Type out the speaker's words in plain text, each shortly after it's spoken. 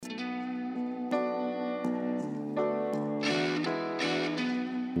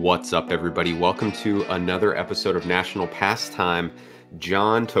What's up, everybody? Welcome to another episode of National Pastime.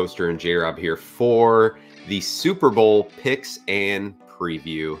 John, Toaster, and J-Rob here for the Super Bowl picks and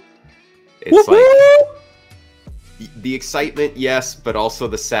preview. It's like the excitement, yes, but also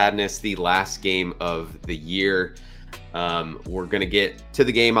the sadness, the last game of the year. We're going to get to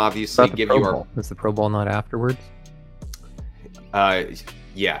the game, obviously. Give you our... Is the Pro Bowl not afterwards?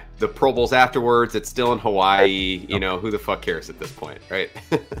 Yeah, the Pro Bowl's afterwards. It's still in Hawaii. You know, who the fuck cares at this point, right?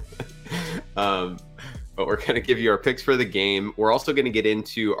 But we're going to give you our picks for the game. We're also going to get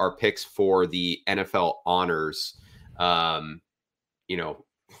into our picks for the NFL honors. You know,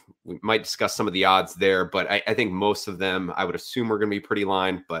 we might discuss some of the odds there, but I think most of them, I would assume, are going to be pretty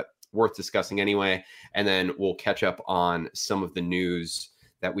lined, but worth discussing anyway. And then we'll catch up on some of the news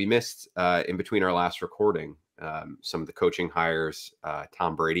that we missed in between our last recording. Some of the coaching hires,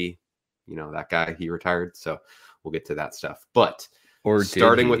 Tom Brady, you know, that guy, he retired. So we'll get to that stuff. But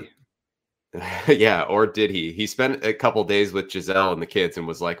starting with, yeah, or did he? He spent a couple days with Giselle and the kids and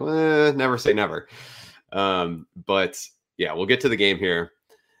was like, never say never. But yeah, we'll get to the game here.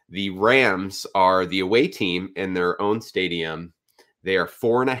 The Rams are the away team in their own stadium. They are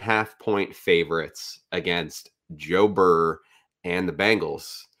 4.5-point favorites against Joe Burr and the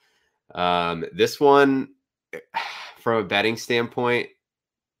Bengals. This one, from a betting standpoint,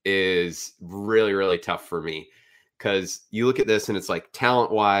 is really, really tough for me because you look at this and it's like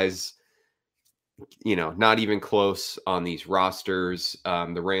talent-wise, you know, not even close on these rosters.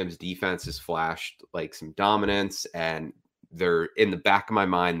 The Rams defense has flashed like some dominance, and they're in the back of my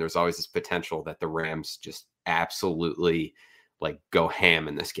mind. There's always this potential that the Rams just absolutely like go ham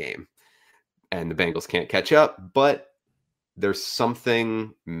in this game and the Bengals can't catch up, but there's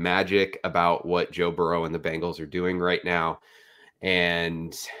something magic about what Joe Burrow and the Bengals are doing right now.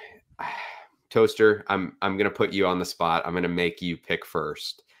 And Toaster, I'm going to put you on the spot. I'm going to make you pick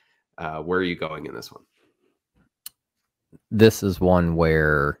first. Where are you going in this one? This is one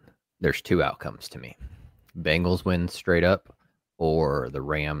where there's two outcomes to me. Bengals win straight up, or the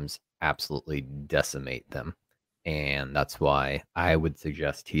Rams absolutely decimate them. And that's why I would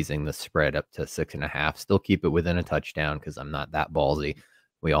suggest teasing the spread up to 6.5. Still keep it within a touchdown because I'm not that ballsy.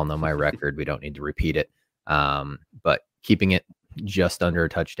 We all know my record. We don't need to repeat it. But keeping it just under a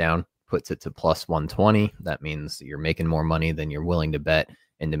touchdown puts it to plus 120. That means you're making more money than you're willing to bet.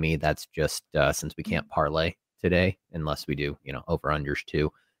 And to me, that's just since we can't parlay today, unless we do, you know, over-unders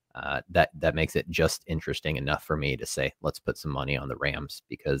too, that makes it just interesting enough for me to say, let's put some money on the Rams,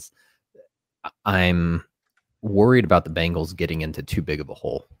 because I'm worried about the Bengals getting into too big of a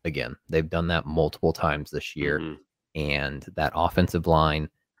hole again. They've done that multiple times this year, and that offensive line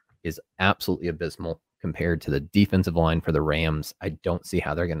is absolutely abysmal compared to the defensive line for the Rams. I don't see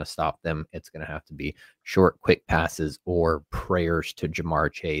how they're going to stop them. It's going to have to be short, quick passes or prayers to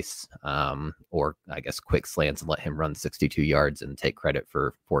Jamar Chase, or I guess quick slants and let him run 62 yards and take credit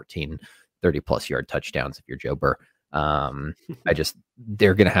for 14, 30-plus yard touchdowns if you're Joe Burr.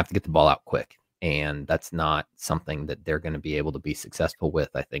 They're going to have to get the ball out quick. And that's not something that they're going to be able to be successful with.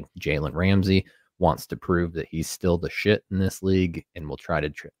 I think Jalen Ramsey wants to prove that he's still the shit in this league, and will try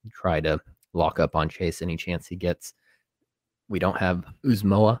to lock up on Chase any chance he gets. We don't have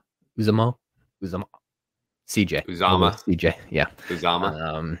Uzama, CJ, yeah.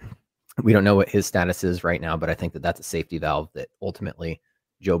 Uzama. We don't know what his status is right now, but I think that that's a safety valve that ultimately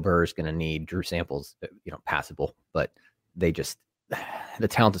Joe Burr is going to need. Drew Sample's, passable, but the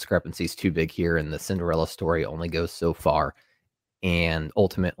talent discrepancy is too big here, and the Cinderella story only goes so far. And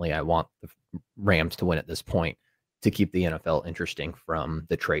ultimately, I want the Rams to win at this point to keep the NFL interesting from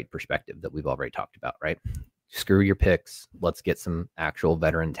the trade perspective that we've already talked about, right? Screw your picks. Let's get some actual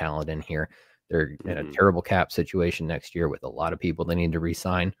veteran talent in here. They're in a terrible cap situation next year with a lot of people they need to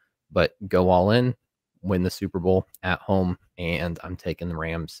re-sign, but go all in, win the Super Bowl at home, and I'm taking the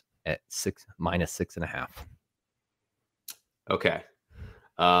Rams at minus 6.5. Okay.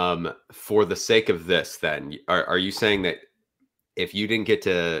 For the sake of this, then, are you saying that if you didn't get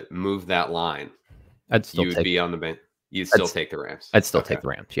to move that line, you'd be on the bench? You'd still take the Rams? I'd still take the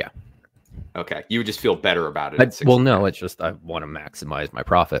Rams, yeah. Okay. You would just feel better about it. Well, no, it's just I want to maximize my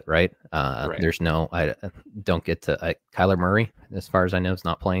profit, right? There's no, I don't get to, Kyler Murray, as far as I know, is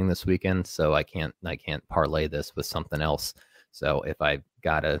not playing this weekend, so I can't parlay this with something else. So if I've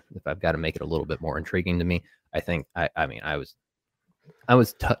got to make it a little bit more intriguing to me, I think, I was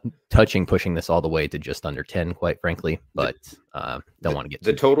pushing this all the way to just under 10, quite frankly, but don't want to get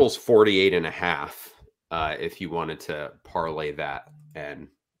the total's 48.5. If you wanted to parlay that, and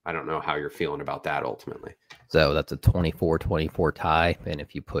I don't know how you're feeling about that ultimately. So that's a 24-24 tie, and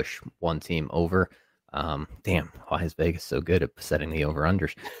if you push one team over, Damn, why is Vegas so good at setting the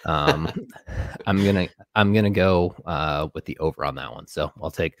over-unders? I'm gonna go with the over on that one. So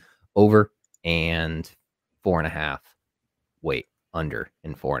I'll take over and 4.5. Wait, under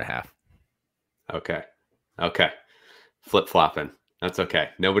in 4.5. Okay. Okay. Flip-flopping. That's okay.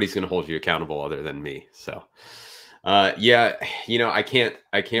 Nobody's going to hold you accountable other than me. So, yeah, I can't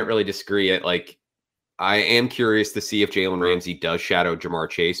really disagree. Like, I am curious to see if Jalen Ramsey does shadow Jamar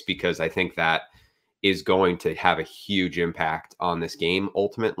Chase, because I think that is going to have a huge impact on this game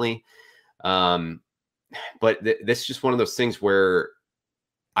ultimately. But this is just one of those things where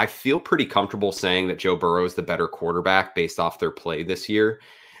I feel pretty comfortable saying that Joe Burrow is the better quarterback based off their play this year.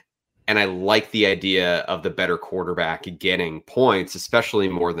 And I like the idea of the better quarterback getting points, especially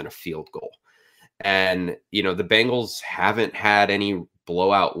more than a field goal. And, the Bengals haven't had any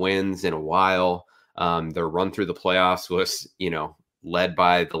blowout wins in a while. Their run through the playoffs was, led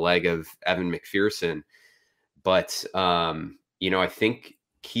by the leg of Evan McPherson. But, I think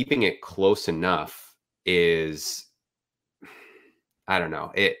keeping it close enough is, I don't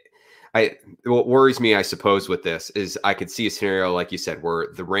know. What worries me, I suppose, with this is I could see a scenario, like you said, where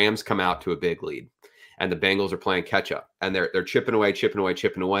the Rams come out to a big lead and the Bengals are playing catch up and they're chipping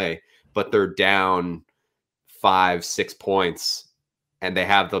away, but they're down 5-6 points and they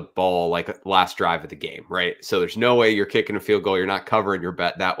have the ball like last drive of the game, right? So there's no way you're kicking a field goal. You're not covering your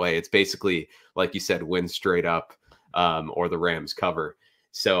bet that way. It's basically, like you said, win straight up, or the Rams cover.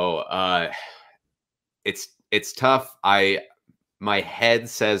 So it's tough. My head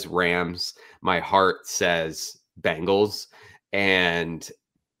says Rams, my heart says Bengals, and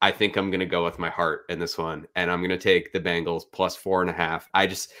I think I'm going to go with my heart in this one, and I'm going to take the Bengals plus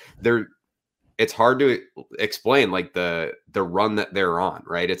 4.5. It's hard to explain like the run that they're on,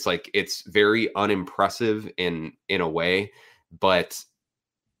 right? It's like it's very unimpressive in a way, but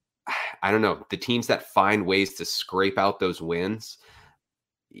I don't know, the teams that find ways to scrape out those wins,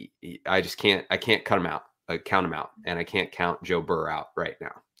 I can't count them out, and I can't count Joe Burrow out right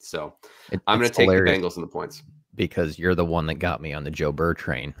now. So I'm going to take the Bengals and the points. Because you're the one that got me on the Joe Burrow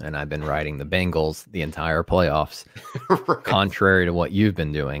train, and I've been riding the Bengals the entire playoffs, right, contrary to what you've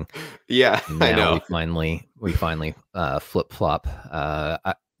been doing. Yeah, I know. We finally flip flop.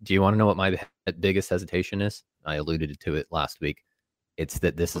 Do you want to know what my biggest hesitation is? I alluded to it last week. It's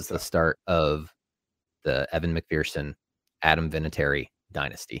that this is the start of the Evan McPherson, Adam Vinatieri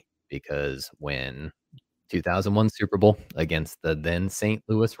dynasty, because when 2001 Super Bowl against the then St.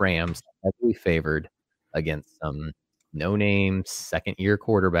 Louis Rams, heavily favored against some no-name second-year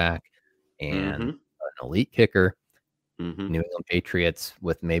quarterback and an elite kicker. New England Patriots,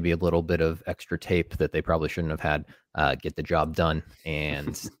 with maybe a little bit of extra tape that they probably shouldn't have had, get the job done.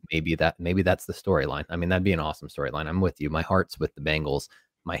 And maybe that's the storyline. I mean, that'd be an awesome storyline. I'm with you. My heart's with the Bengals.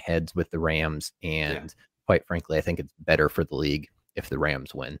 My head's with the Rams. And quite frankly, I think it's better for the league if the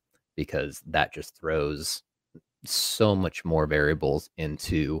Rams win, because that just throws so much more variables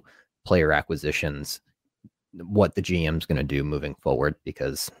into player acquisitions, what the GM's going to do moving forward,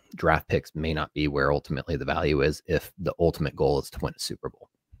 because draft picks may not be where ultimately the value is if the ultimate goal is to win a Super Bowl.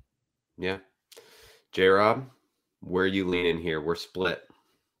 Yeah. J-Rob, where are you leaning here? We're split.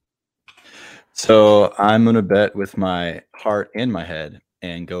 So I'm going to bet with my heart and my head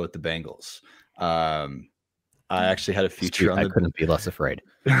and go with the Bengals. I actually had a future I couldn't be less afraid.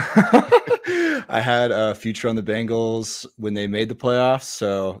 I had a future on the Bengals when they made the playoffs,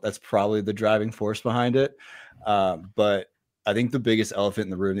 so that's probably the driving force behind it. But I think the biggest elephant in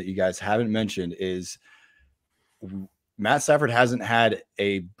the room that you guys haven't mentioned is Matt Stafford hasn't had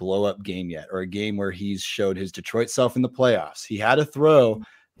a blow-up game yet, or a game where he's showed his Detroit self in the playoffs. He had a throw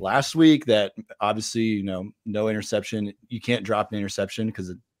last week that obviously, no interception. You can't drop an interception because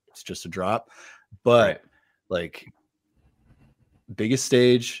it's just a drop. But like, biggest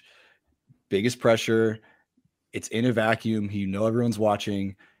stage, biggest pressure, it's in a vacuum. Everyone's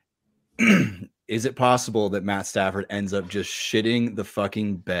watching. Is it possible that Matt Stafford ends up just shitting the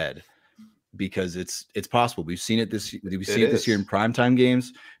fucking bed? Because it's possible. We've seen it this year in primetime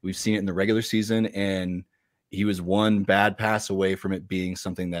games. We've seen it in the regular season, and he was one bad pass away from it being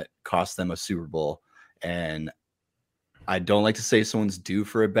something that cost them a Super Bowl. And I don't like to say someone's due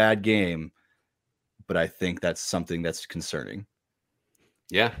for a bad game, but I think that's something that's concerning.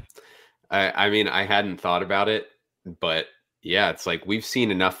 Yeah. I mean, I hadn't thought about it, but yeah, it's like we've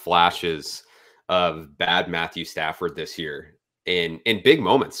seen enough flashes of bad Matthew Stafford this year in big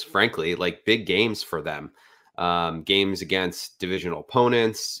moments, frankly, like big games for them, games against divisional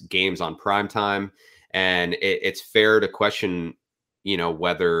opponents, games on primetime. And it's fair to question,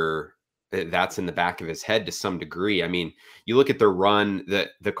 whether that's in the back of his head to some degree. I mean, you look at the run,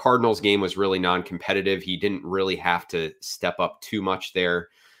 the Cardinals game was really non-competitive. He didn't really have to step up too much there.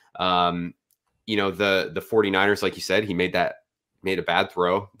 You know, the 49ers, like you said, he made a bad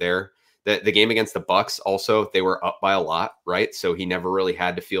throw there. The game against the Bucks also, they were up by a lot, right? So he never really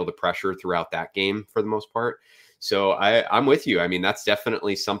had to feel the pressure throughout that game for the most part. So I'm with you. I mean, that's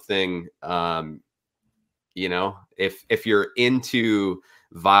definitely something, you know, if you're into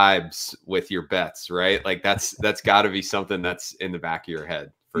vibes with your bets, right? Like that's got to be something that's in the back of your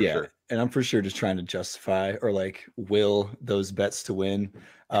head for sure. And I'm for sure just trying to justify or like will those bets to win.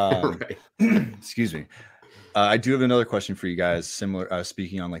 Right. Excuse me. I do have another question for you guys. Similar,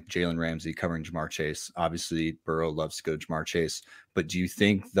 speaking on like Jalen Ramsey covering Jamar Chase. Obviously, Burrow loves to go to Jamar Chase, but do you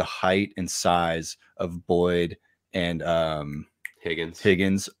think the height and size of Boyd and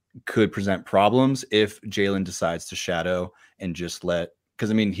Higgins could present problems if Jalen decides to shadow and just let? Because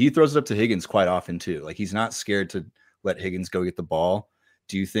I mean, he throws it up to Higgins quite often too. Like he's not scared to let Higgins go get the ball.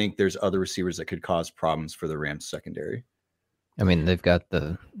 Do you think there's other receivers that could cause problems for the Rams secondary? I mean, they've got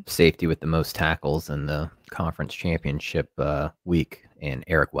the safety with the most tackles in the conference championship week in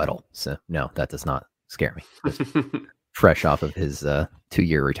Eric Weddle. So, no, that does not scare me. Fresh off of his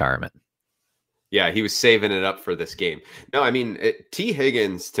 2-year retirement. Yeah, he was saving it up for this game. No, I mean, T.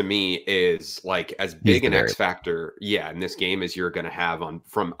 Higgins to me is like as big an X factor, in this game as you're going to have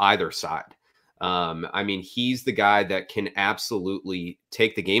from either side. I mean, he's the guy that can absolutely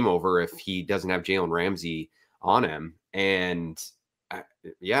take the game over if he doesn't have Jalen Ramsey on him. And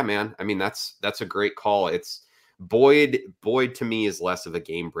yeah, man, I mean, that's a great call. It's Boyd to me is less of a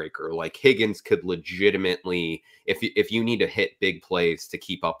game breaker. Like Higgins could legitimately, if you need to hit big plays to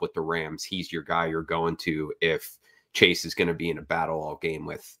keep up with the Rams, he's your guy you're going to if Chase is going to be in a battle all game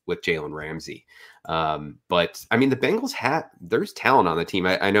with Jalen Ramsey. But I mean, the Bengals there's talent on the team.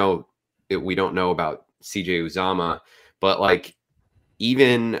 I know we don't know about CJ Uzama, but like,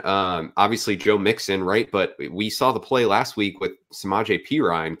 even obviously Joe Mixon, right? But we saw the play last week with Samaje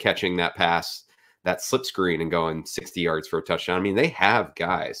Perine catching that pass, that slip screen and going 60 yards for a touchdown. I mean, they have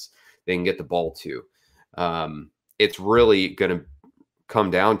guys they can get the ball to. It's really going to come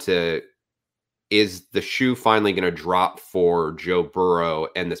down to, is the shoe finally going to drop for Joe Burrow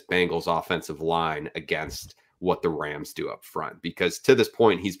and this Bengals offensive line against what the Rams do up front? Because to this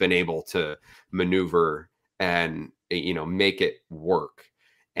point, he's been able to maneuver and, you know, make it work.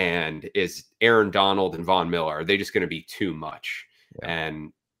 And is Aaron Donald and Von Miller, are they just going to be too much? Yeah.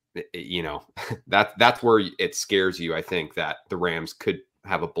 And, you know, that's where it scares you. I think that the Rams could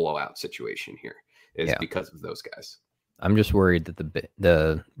have a blowout situation here because of those guys. I'm just worried that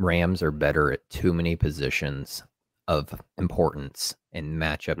the Rams are better at too many positions of importance and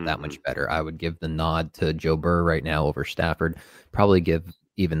match up that much better. I would give the nod to Joe Burrow right now over Stafford. Probably give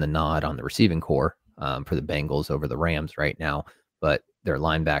even the nod on the receiving core for the Bengals over the Rams right now. But their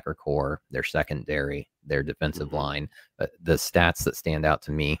linebacker core, their secondary, their defensive line, the stats that stand out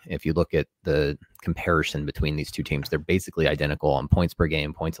to me, if you look at the comparison between these two teams, they're basically identical on points per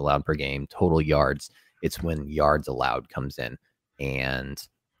game, points allowed per game, total yards. It's when yards allowed comes in, and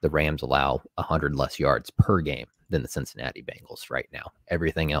the Rams allow 100 less yards per game than the Cincinnati Bengals right now.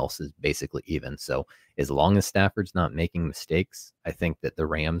 Everything else is basically even. So as long as Stafford's not making mistakes, I think that the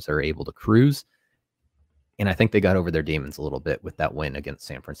Rams are able to cruise. And I think they got over their demons a little bit with that win against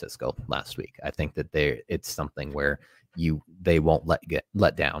San Francisco last week. I think that it's something where they won't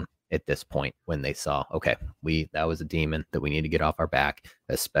let down at this point when they saw, okay, that was a demon that we need to get off our back,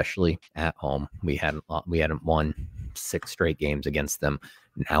 especially at home. We hadn't won 6 straight games against them.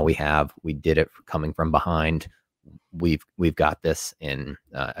 Now we did it coming from behind. We've got this. And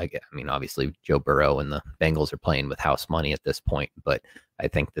I mean, obviously Joe Burrow and the Bengals are playing with house money at this point, but I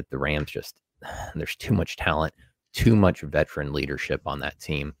think that the Rams there's too much talent, too much veteran leadership on that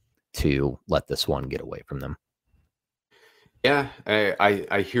team to let this one get away from them. Yeah,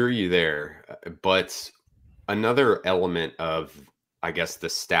 I hear you there. But another element of, I guess, the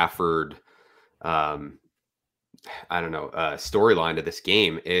Stafford, storyline to this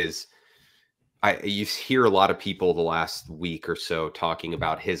game is you hear a lot of people the last week or so talking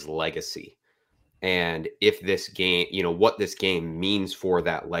about his legacy. And if this game, you know, what this game means for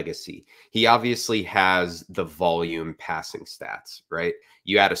that legacy. He obviously has the volume passing stats, right?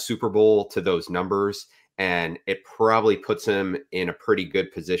 You add a Super Bowl to those numbers, and it probably puts him in a pretty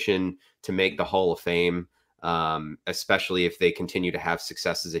good position to make the Hall of Fame, especially if they continue to have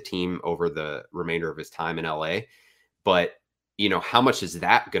success as a team over the remainder of his time in LA. But, you know, how much is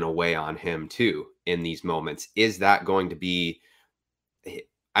that going to weigh on him too in these moments? Is that going to be...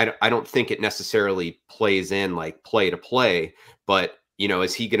 I don't think it necessarily plays in like play to play, but you know,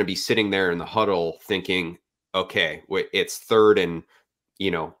 is he going to be sitting there in the huddle thinking, okay, it's third and, you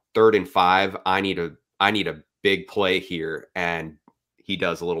know, 3rd and 5. I need a big play here. And he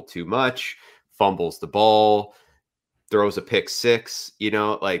does a little too much, fumbles the ball, throws a pick 6, you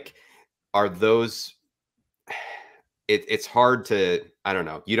know, like, are those, it's hard to, I don't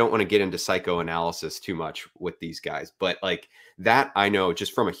know. You don't want to get into psychoanalysis too much with these guys, but like that, I know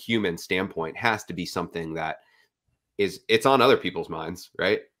just from a human standpoint has to be something that it's on other people's minds,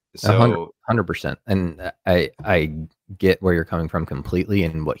 right? So 100%. And I get where you're coming from completely.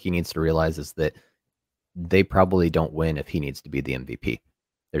 And what he needs to realize is that they probably don't win if he needs to be the MVP.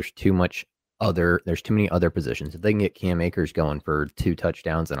 There's too many other positions. If they can get Cam Akers going for 2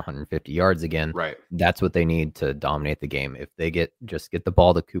 touchdowns and 150 yards again, right, that's what they need to dominate the game. If they just get the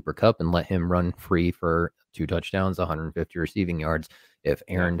ball to Cooper Kupp and let him run free for 2 touchdowns, 150 receiving yards. If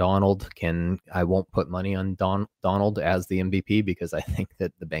Aaron Donald I won't put money on Donald as the MVP because I think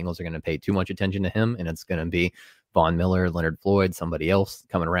that the Bengals are going to pay too much attention to him, and it's going to be Von Miller, Leonard Floyd, somebody else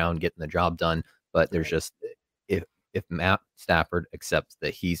coming around getting the job done. But there's just, if Matt Stafford accepts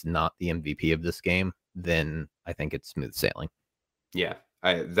that he's not the MVP of this game, then I think it's smooth sailing. Yeah,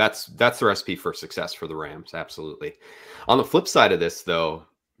 that's the recipe for success for the Rams. Absolutely. On the flip side of this, though,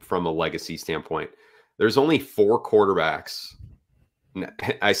 from a legacy standpoint, there's only 4 quarterbacks.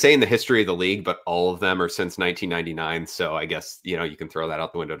 I say in the history of the league, but all of them are since 1999. So I guess, you know, you can throw that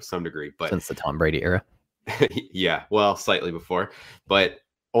out the window to some degree. But since the Tom Brady era. Yeah, well, slightly before. But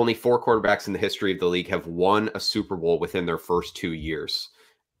only 4 quarterbacks in the history of the league have won a Super Bowl within their first 2 years.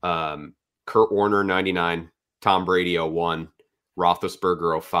 Kurt Warner, 99, Tom Brady, 01,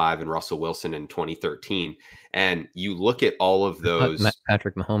 Roethlisberger, 05, and Russell Wilson in 2013. And you look at all of those.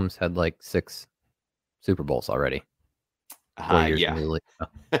 Patrick Mahomes had like 6 Super Bowls already. 4 years in the league.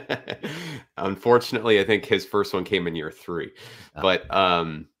 Unfortunately, I think his first one came in year 3.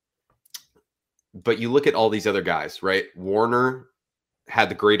 Oh. But you look at all these other guys, right? Warner had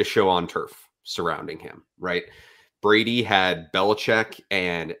the greatest show on turf surrounding him, right? Brady had Belichick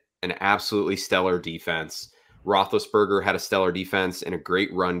and an absolutely stellar defense. Roethlisberger had a stellar defense and a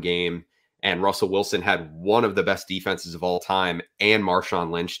great run game. And Russell Wilson had one of the best defenses of all time and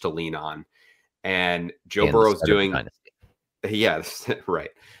Marshawn Lynch to lean on. And Joe Burrow's doing... Yeah,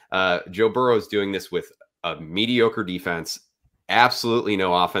 right. Joe Burrow's doing this with a mediocre defense, absolutely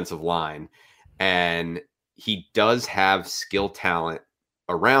no offensive line. And he does have skill talent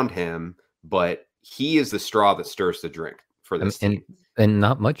around him, but he is the straw that stirs the drink for this team. And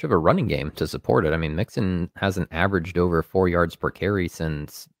not much of a running game to support it. I mean, Mixon hasn't averaged over 4 yards per carry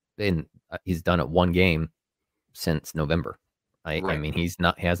he's done it 1 game since November. Right. I mean, he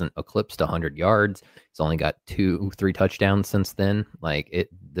hasn't eclipsed 100 yards. He's only got 2-3 touchdowns since then.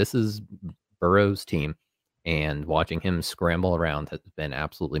 This is Burrow's team, and watching him scramble around has been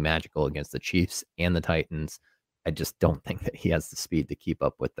absolutely magical against the Chiefs and the Titans. I just don't think that he has the speed to keep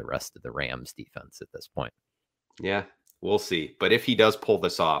up with the rest of the Rams defense at this point. Yeah, we'll see. But if he does pull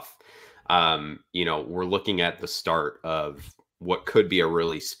this off, you know, we're looking at the start of what could be a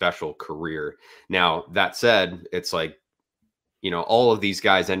really special career. Now, that said, it's like, you know, all of these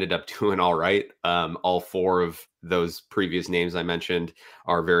guys ended up doing all right. All 4 of those previous names I mentioned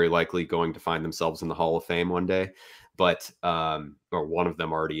are very likely going to find themselves in the Hall of Fame one day, but or one of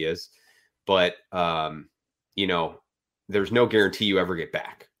them already is. But you know, there's no guarantee you ever get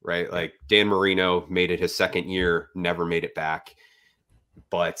back, right? Like Dan Marino made it his 2nd year, never made it back.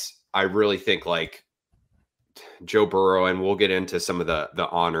 But I really think like Joe Burrow, and we'll get into some of the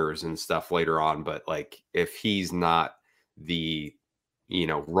honors and stuff later on, but like if he's not the, you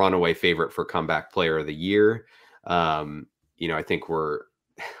know, runaway favorite for comeback player of the year, you know, I think we're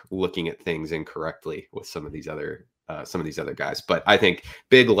looking at things incorrectly with some of these other guys. But I think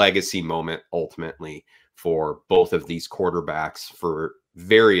big legacy moment ultimately for both of these quarterbacks for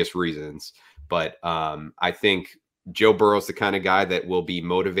various reasons. But I think Joe Burrow's the kind of guy that will be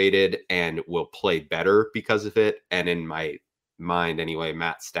motivated and will play better because of it. And in my mind anyway,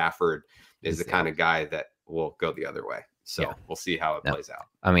 Matt Stafford is the kind of guy that will go the other way. So we'll see how it plays out.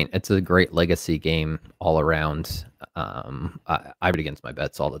 I mean, it's a great legacy game all around. I bet against my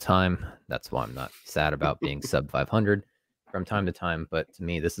bets all the time. That's why I'm not sad about being sub 500 from time to time. But to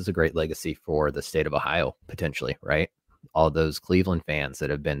me, this is a great legacy for the state of Ohio, potentially, right? All those Cleveland fans that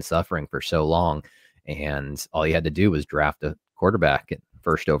have been suffering for so long, and all you had to do was draft a quarterback at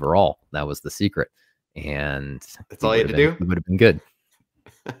 1st overall. That was the secret. And that's all you had to do? It would have been good.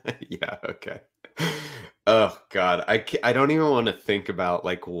 Yeah, okay. Oh God, I don't even want to think about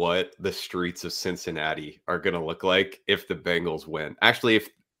like what the streets of Cincinnati are going to look like if the Bengals win. Actually, if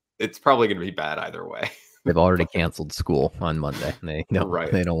it's probably going to be bad either way. They've already canceled school on Monday. They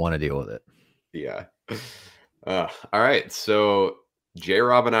don't want to deal with it. Yeah. All right. So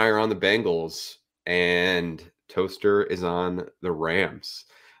J-Rob and I are on the Bengals, and Toaster is on the Rams.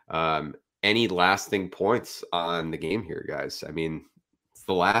 Any lasting points on the game here, guys? I mean, it's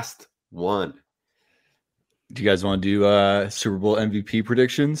the last one. Do you guys want to do Super Bowl MVP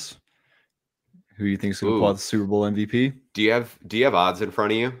predictions? Who do you think is going to pull out the Super Bowl MVP? Do you have odds in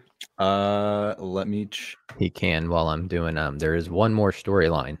front of you? Let me. He can while I'm doing. There is one more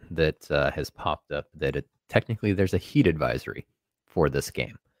storyline that has popped up that technically there's a heat advisory for this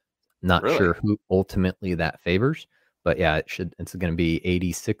game. Not sure who ultimately that favors, but yeah, it's going to be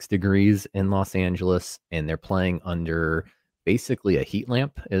 86 degrees in Los Angeles, and they're playing under basically a heat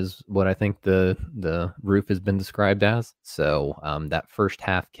lamp is what I think the roof has been described as. So that first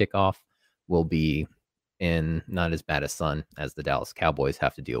half kickoff will be in not as bad a sun as the Dallas Cowboys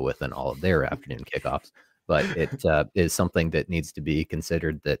have to deal with in all of their afternoon kickoffs. But it is something that needs to be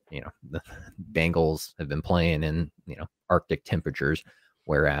considered that, the Bengals have been playing in, Arctic temperatures,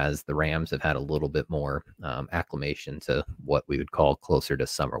 whereas the Rams have had a little bit more acclimation to what we would call closer to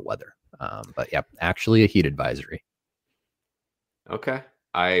summer weather. But yeah, actually a heat advisory. Okay.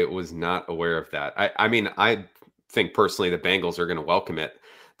 I was not aware of that. I mean, I think personally the Bengals are going to welcome it.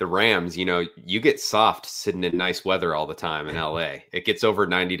 The Rams, you get soft sitting in nice weather all the time in LA. It gets over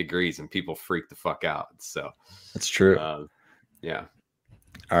 90 degrees and people freak the fuck out. So that's true. Yeah.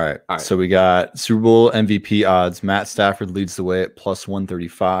 All right. So we got Super Bowl MVP odds. Matt Stafford leads the way at plus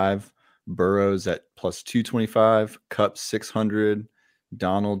 135. Burrows at plus 225. Kupp 600.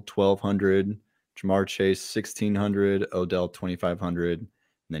 Donald 1200. Jamar Chase 1600. Odell 2500. And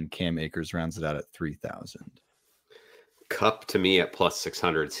then Cam Akers rounds it out at 3000. Kupp to me at plus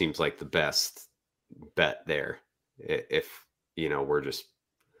 600 seems like the best bet there. If we're just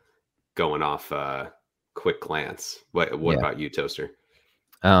going off quick glance. What about you, Toaster?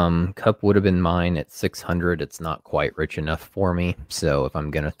 Kupp would have been mine at 600. It's not quite rich enough for me. So if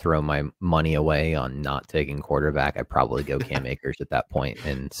I'm going to throw my money away on not taking quarterback, I probably go Cam Akers at that point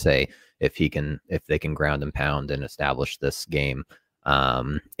and say if they can ground and pound and establish this game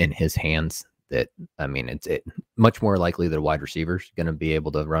in his hands, it's much more likely that a wide receiver is going to be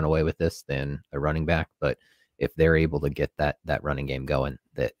able to run away with this than a running back. But if they're able to get that running game going,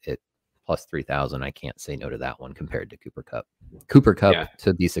 that it plus 3,000, I can't say no to that one compared to Cooper Kupp. Cooper Kupp,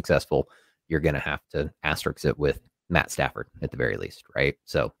 to be successful, you're going to have to asterisk it with Matt Stafford at the very least, right?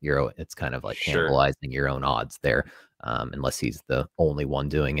 So it's kind of like cannibalizing your own odds there, unless he's the only one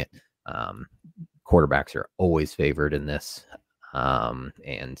doing it. Quarterbacks are always favored in this. And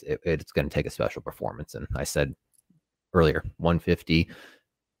it's going to take a special performance. And I said earlier, 150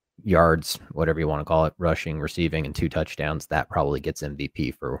 yards, whatever you want to call it, rushing, receiving, and 2 touchdowns. That probably gets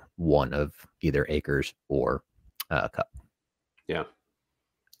MVP for one of either Akers or Kupp. Yeah.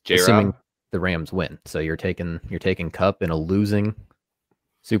 Assuming the Rams win. So you're taking Kupp in a losing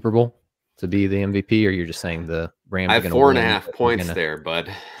Super Bowl to be the MVP, or you're just saying the Rams? I have 4.5 points there,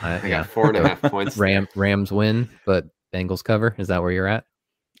 bud. I got 4.5 points. Rams win, but Bengals cover. Is that where you're at?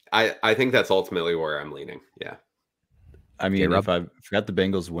 I think that's ultimately where I'm leaning. Yeah. I mean, if I forgot the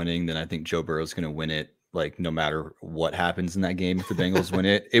Bengals winning, then I think Joe Burrow's going to win it. Like no matter what happens in that game, if the Bengals win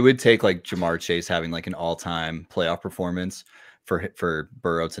it, it would take like Jamar Chase having like an all-time playoff performance for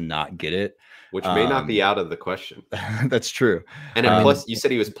Burrow to not get it, which may not be out of the question. That's true. And plus, you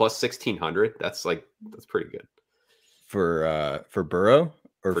said he was plus 1,600. That's pretty good for Burrow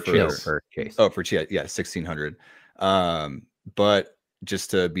or for Chase. Oh, for Chase, yeah, 1,600. But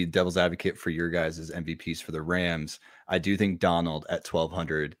just to be devil's advocate for your guys' MVPs for the Rams, I do think Donald at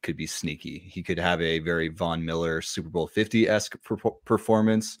 1,200 could be sneaky. He could have a very Von Miller Super Bowl 50-esque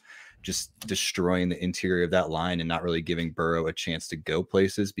performance, just destroying the interior of that line and not really giving Burrow a chance to go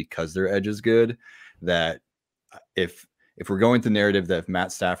places because their edge is good. That if we're going with the narrative that if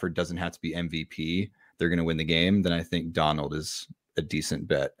Matt Stafford doesn't have to be MVP, they're going to win the game, then I think Donald is a decent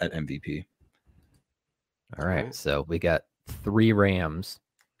bet at MVP. All right, so we got 3 Rams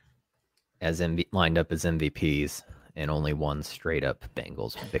as lined up as MVPs and only 1 straight up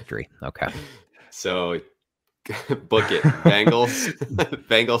Bengals victory. Okay. So book it.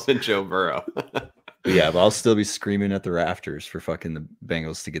 Bengals and Joe Burrow. Yeah, but I'll still be screaming at the rafters for fucking the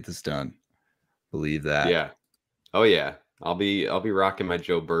Bengals to get this done. Believe that. Yeah. Oh yeah. I'll be rocking my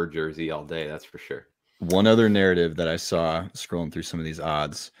Joe Burrow jersey all day, that's for sure. One other narrative that I saw scrolling through some of these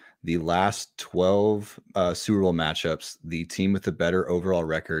odds, the last 12 Super Bowl matchups, the team with the better overall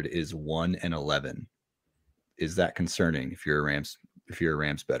record is 1-11. Is that concerning if you're a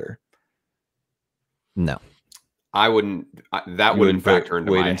Rams bettor? No. I wouldn't. That wouldn't factor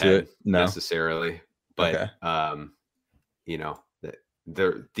into my head necessarily. but Okay. you know,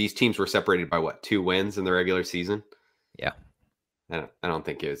 these teams were separated by what, 2 wins in the regular season. Yeah. I don't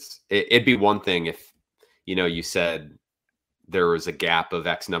think it'd be one thing if, you know, you said there was a gap of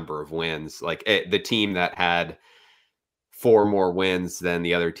X number of wins, like the team that had 4 more wins than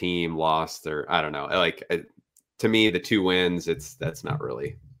the other team lost, or I don't know, like to me, the 2 wins, that's not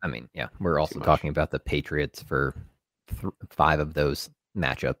really. I mean, yeah, we're also talking about the Patriots for 5 of those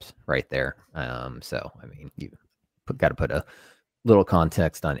matchups right there. So I mean, you got to put a little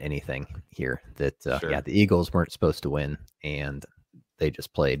context on anything here. That Sure. Yeah, the Eagles weren't supposed to win, and they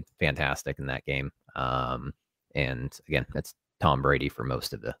just played fantastic in that game. And again, it's Tom Brady for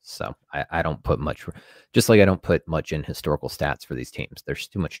most of this. So I don't put much, just like I don't put much in historical stats for these teams. There's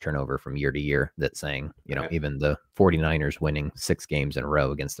too much turnover from year to year that's saying, you know, even the 49ers winning 6 games in a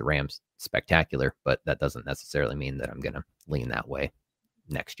row against the Rams, spectacular, but that doesn't necessarily mean that I'm going to lean that way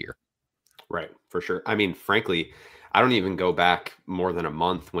next year. Right, for sure. I mean, frankly, I don't even go back more than a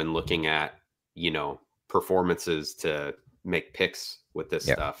month when looking at, you know, performances to make picks with this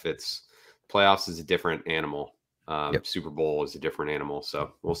stuff. It's playoffs is a different animal. Super Bowl is a different animal.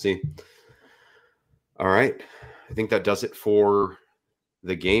 So we'll see. All right. I think that does it for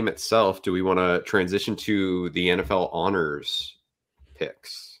the game itself. Do we want to transition to the NFL honors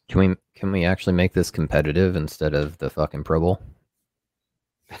picks? Can we actually make this competitive instead of the fucking Pro Bowl?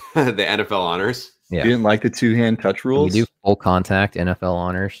 The NFL honors? Yeah. You didn't like the 2-hand touch rules? Can we do full contact NFL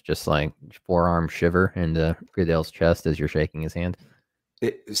honors, just like forearm shiver into Goodell's chest as you're shaking his hand?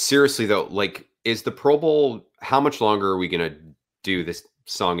 Seriously, though, like, is the Pro Bowl, how much longer are we going to do this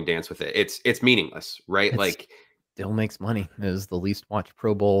song and dance with it? It's meaningless, right? Like, still makes money. It was the least watched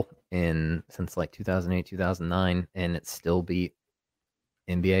Pro Bowl since like 2008, 2009, and it still beat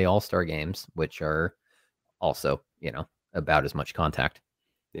NBA All-Star games, which are also, you know, about as much contact.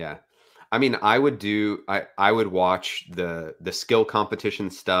 Yeah. I mean, I would watch the skill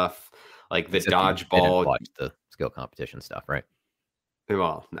competition stuff, like the dodgeball. Watch the skill competition stuff, right?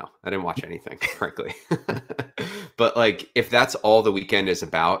 Well, no, I didn't watch anything, frankly. But like, if that's all the weekend is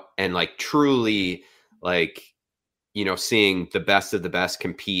about, and like truly, like, you know, seeing the best of the best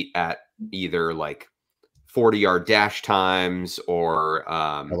compete at either like 40-yard dash times or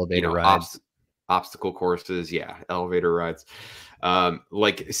elevator rides, obstacle courses, elevator rides.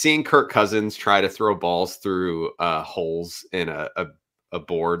 Like seeing Kirk Cousins try to throw balls through holes in a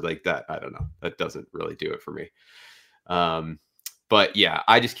board like that, I don't know. That doesn't really do it for me. But yeah,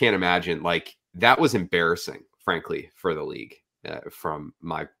 I just can't imagine. Like, that was embarrassing, frankly, for the league from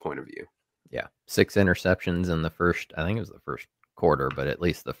my point of view. Yeah, 6 interceptions in the first, I think it was the first quarter, but at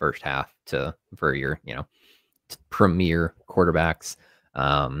least the first half for your, you know, premier quarterbacks.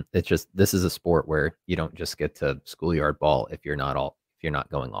 It's just, this is a sport where you don't just get to schoolyard ball if you're not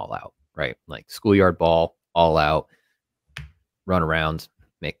going all out, right? Like schoolyard ball, all out, run around,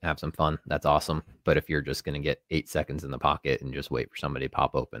 have some fun. That's awesome. But if you're just going to get 8 seconds in the pocket and just wait for somebody to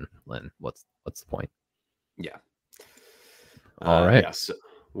pop open, then what's the point? Yeah. All right. Yeah, so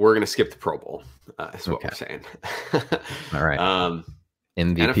we're going to skip the Pro Bowl. Is what we're saying. All right.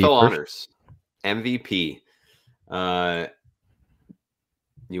 MVP NFL honors. MVP.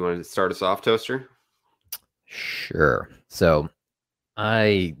 You want to start us off, Toaster? Sure. So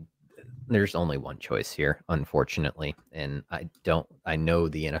there's only one choice here, unfortunately. And I know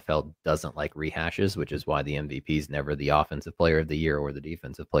the NFL doesn't like rehashes, which is why the MVP is never the offensive player of the year or the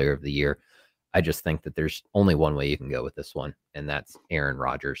defensive player of the year. I just think that there's only one way you can go with this one, and that's Aaron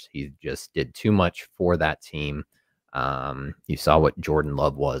Rodgers. He just did too much for that team. You saw what Jordan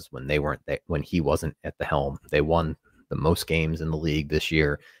Love was when when he wasn't at the helm. They won the most games in the league this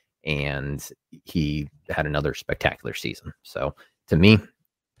year, and he had another spectacular season. So to me,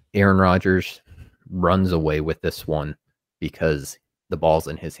 Aaron Rodgers runs away with this one because the ball's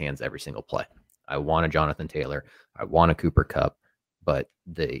in his hands every single play. I want a Jonathan Taylor. I want a Cooper Kupp, but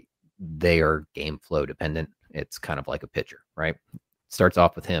they are game flow dependent. It's kind of like a pitcher, right? Starts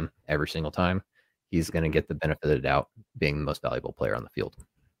off with him every single time. He's going to get the benefit of the doubt being the most valuable player on the field.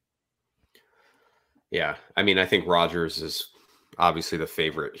 Yeah. I mean, I think Rodgers is obviously the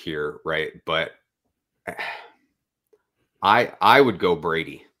favorite here, right? But I would go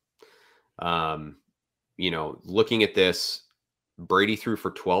Brady. You know, looking at this, Brady threw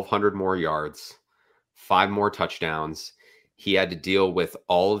for 1,200 more yards, 5 more touchdowns. He had to deal with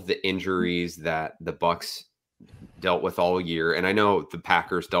all of the injuries that the Bucs dealt with all year. And I know the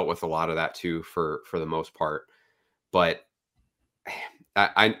Packers dealt with a lot of that too, for the most part. But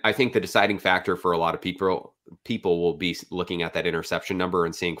I think the deciding factor for a lot of people will be looking at that interception number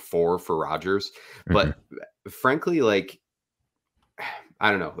and seeing 4 for Rodgers. But frankly, like, I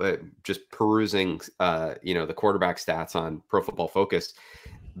don't know, just perusing, the quarterback stats on Pro Football Focus,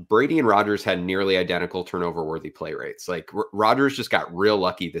 Brady and Rodgers had nearly identical turnover worthy play rates. Like Rodgers just got real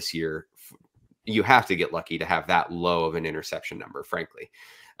lucky this year. You have to get lucky to have that low of an interception number, frankly.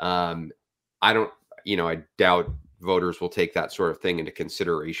 I doubt voters will take that sort of thing into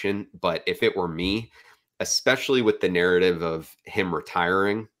consideration. But if it were me, especially with the narrative of him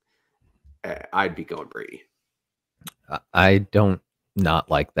retiring, I'd be going Brady. I don't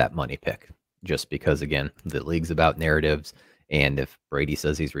not like that money pick just because, again, the league's about narratives. And if Brady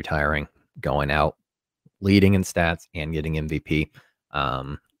says he's retiring, going out, leading in stats and getting MVP,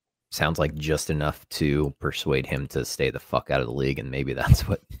 sounds like just enough to persuade him to stay the fuck out of the league. And maybe that's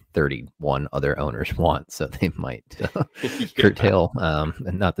what 31 other owners want. So they might curtail.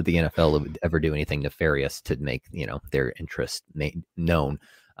 And not that the NFL would ever do anything nefarious to make, their interest known.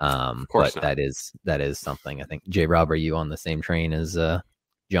 But not. that is something I think. J-Rob, are you on the same train as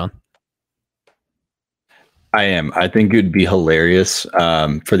John? I am. I think it would be hilarious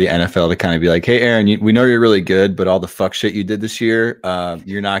for the NFL to kind of be like, "Hey, Aaron, we know you're really good, but all the fuck shit you did this year,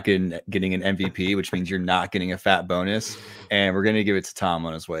 you're not getting an MVP, which means you're not getting a fat bonus, and we're gonna give it to Tom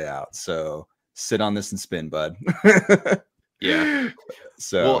on his way out. So sit on this and spin, bud." Yeah.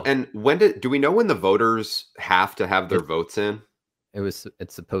 So, and do we know when the voters have to have their votes in? It's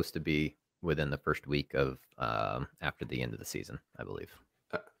supposed to be within the first week of after the end of the season, I believe.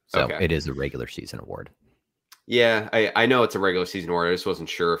 So okay. It is a regular season award. Yeah, I know it's a regular season award. I just wasn't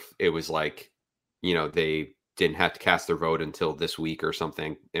sure if it was like, they didn't have to cast their vote until this week or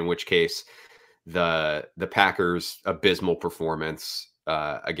something, in which case the Packers' abysmal performance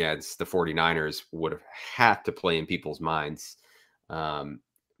against the 49ers would have had to play in people's minds.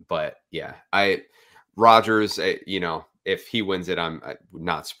 But yeah, Rodgers, if he wins it, it would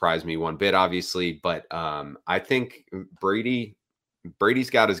not surprise me one bit, obviously. But I think Brady's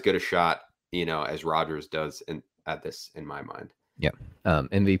got as good a shot, as Rodgers does at this, in my mind. Yeah.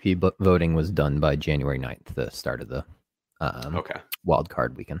 MVP voting was done by January 9th, the start of the wild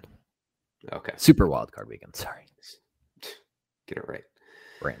card weekend. Okay. Super wild card weekend. Sorry. Get it right.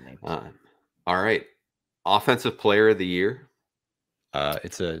 Brand name. All right. Offensive player of the year.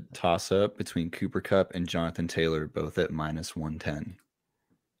 It's a toss-up between Cooper Kupp and Jonathan Taylor, both at -110.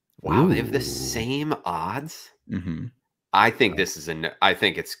 Wow, they have the same odds? Mm-hmm. I think I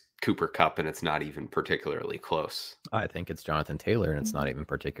think it's Cooper Kupp, and it's not even particularly close. I think it's Jonathan Taylor, and it's not even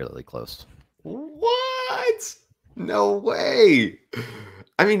particularly close. What? No way.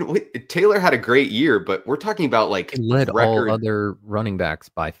 I mean, Taylor had a great year, but we're talking about like he led all other running backs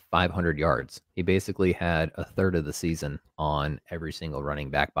by 500 yards. He basically had a third of the season on every single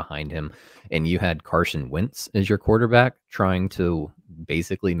running back behind him. And you had Carson Wentz as your quarterback trying to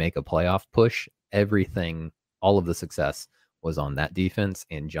basically make a playoff push. Everything, all of the success was on that defense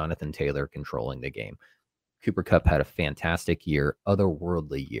and Jonathan Taylor controlling the game. Cooper Kupp had a fantastic year,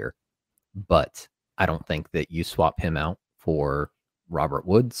 otherworldly year, but I don't think that you swap him out for Robert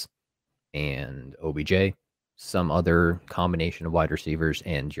Woods and OBJ, some other combination of wide receivers,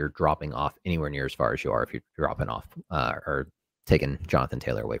 and you're dropping off anywhere near as far as you are if you're dropping off or taking Jonathan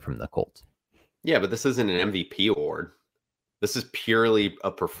Taylor away from the Colts. Yeah, but this isn't an MVP award. This is purely a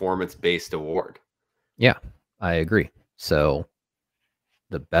performance-based award. Yeah, I agree. So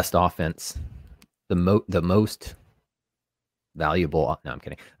the best offense, the most valuable. No, I'm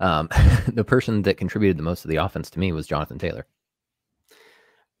kidding. The person that contributed the most to the offense to me was Jonathan Taylor.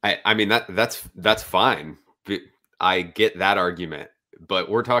 I mean that's fine. I get that argument, but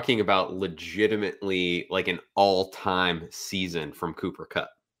we're talking about legitimately like an all-time season from Cooper Kupp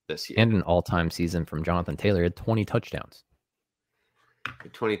this year, and an all-time season from Jonathan Taylor. He had 20 touchdowns.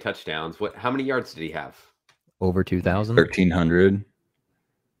 20 touchdowns. How many yards did he have? Over 2,000. 1,300.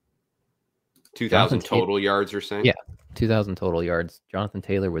 2,000 total yards, you're saying? Yeah, 2,000 total yards. Jonathan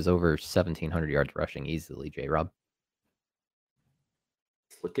Taylor was over 1,700 yards rushing easily, J-Rob.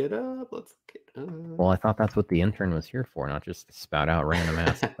 Look it up. Let's look it up. Well, I thought that's what the intern was here for, not just spout out random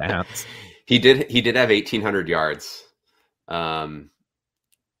ass stats. He did have 1,800 yards. And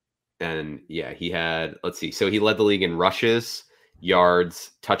yeah, he had, let's see. So he led the league in rushes,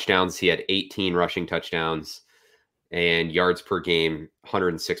 yards, touchdowns. He had 18 rushing touchdowns. And yards per game,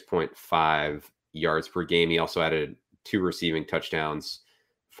 106.5 yards per game. He also added 2 receiving touchdowns,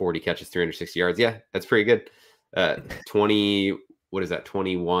 40 catches, 360 yards. Yeah, that's pretty good.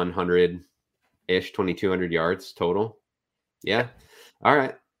 2,100-ish, 2,200 yards total. Yeah. All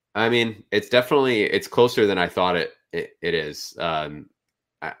right. I mean, it's closer than I thought it is. I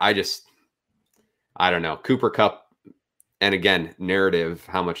don't know. Cooper Kupp, and again, narrative,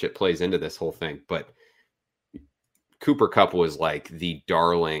 how much it plays into this whole thing, but Cooper Kupp was like the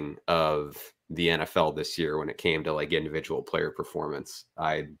darling of the NFL this year when it came to like individual player performance.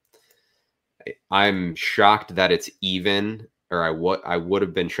 I'm shocked that it's even, or I would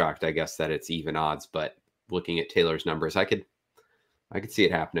have been shocked, I guess, that it's even odds. But looking at Taylor's numbers, I could see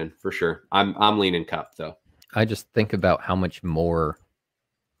it happening for sure. I'm leaning Kupp though. I just think about how much more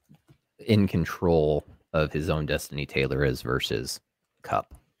in control of his own destiny Taylor is versus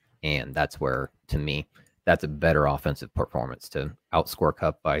Kupp, and that's where, to me, that's a better offensive performance to outscore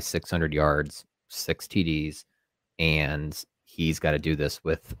Kupp by 600 yards, 6 TDs, and he's got to do this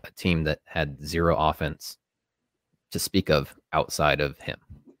with a team that had zero offense to speak of outside of him.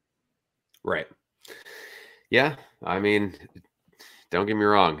 Right. Yeah. I mean, don't get me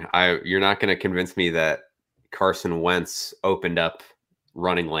wrong. You're not going to convince me that Carson Wentz opened up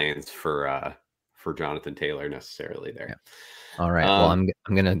running lanes for Jonathan Taylor necessarily there. Yeah. All right. Well, I'm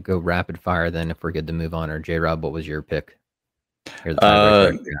going to go rapid fire then if we're good to move on. Or J-Rob, what was your pick?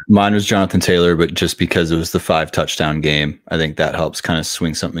 Mine was Jonathan Taylor, but just because it was the 5 touchdown game, I think that helps kind of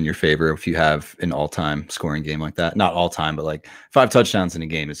swing something in your favor if you have an all-time scoring game like that. Not all time, but like 5 touchdowns in a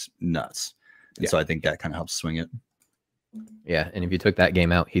game is nuts. And so I think that kind of helps swing it. Yeah, and if you took that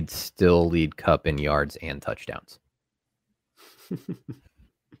game out, he'd still lead Kupp in yards and touchdowns.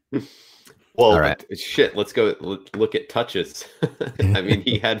 Well, right. Shit, let's go look at touches. I mean,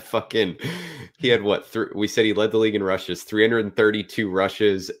 he had what? We said he led the league in rushes, 332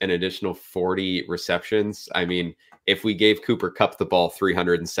 rushes, an additional 40 receptions. I mean, if we gave Cooper Kupp the ball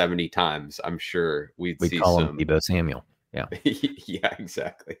 370 times, I'm sure we'd see call him Deebo Samuel. Yeah. Yeah,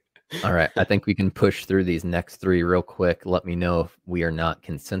 exactly. All right. I think we can push through these next 3 real quick. Let me know if we are not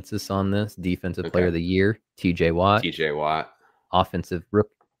consensus on this. Defensive Player of the Year, TJ Watt. Offensive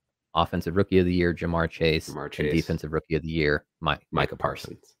Rookie of the Year, Jamar Chase. And Defensive Rookie of the Year, Micah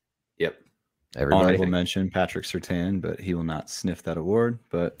Parsons. Yep. Everybody. Honorable mention, Patrick Surtain, but he will not sniff that award.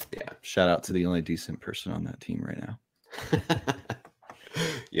 But yeah, shout out to the only decent person on that team right now.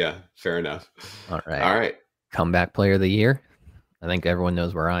 Yeah, fair enough. All right. All right. Comeback Player of the Year. I think everyone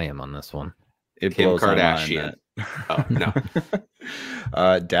knows where I am on this one. It Kim Kardashian. Oh,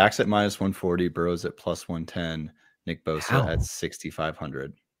 no. Dax at -140, Burrows at +110, Nick Bosa at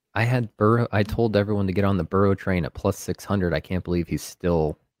 6,500. I had Burrow. I told everyone to get on the Burrow train at +600. I can't believe he's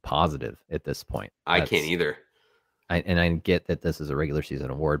still positive at this point. I can't either. I get that this is a regular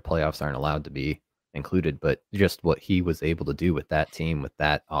season award. Playoffs aren't allowed to be included, but just what he was able to do with that team, with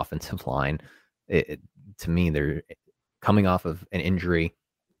that offensive line, to me, they're coming off of an injury.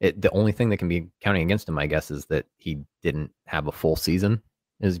 The only thing that can be counting against him, I guess, is that he didn't have a full season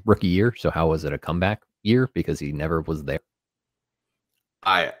his rookie year. So how was it a comeback year? Because he never was there.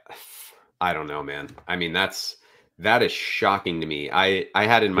 I don't know, man. I mean, that is shocking to me. I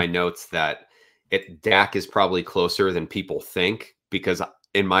had in my notes that Dak is probably closer than people think, because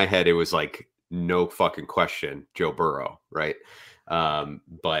in my head it was like no fucking question Joe Burrow, right?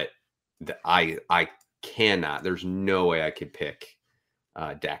 But I cannot. There's no way I could pick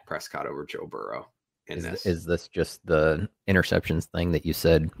Dak Prescott over Joe Burrow. Is this just the interceptions thing that you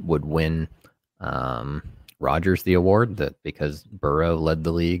said would win Rodgers the award, that because Burrow led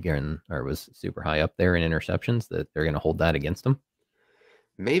the league or was super high up there in interceptions, that they're going to hold that against him?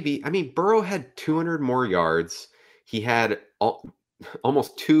 Maybe. I mean, Burrow had 200 more yards. He had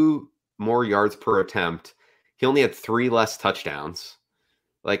almost 2 more yards per attempt. He only had 3 less touchdowns.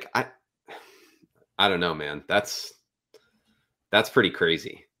 Like, I don't know, man. That's pretty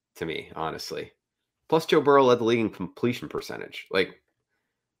crazy to me, honestly. Plus, Joe Burrow led the league in completion percentage. Like,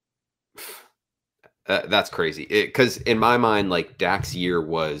 that's crazy. Because in my mind, like, Dak's year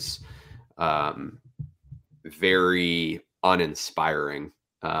was very uninspiring,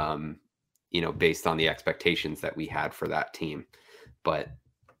 based on the expectations that we had for that team. But,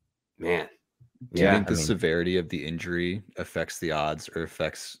 man. Do you think the severity of the injury affects the odds or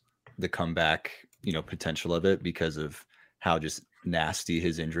affects the comeback, potential of it, because of how just nasty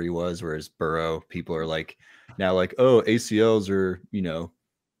his injury was? Whereas Burrow, people are like, now like, oh, ACLs are,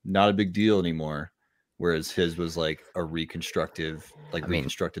 not a big deal anymore. Whereas his was like a reconstructed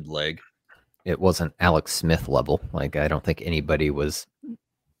leg. It wasn't Alex Smith level. Like, I don't think anybody was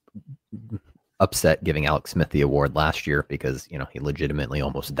upset giving Alex Smith the award last year because, he legitimately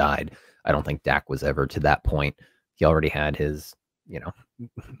almost died. I don't think Dak was ever to that point. He already had his,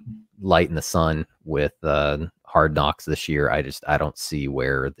 light in the sun with Hard Knocks this year. I don't see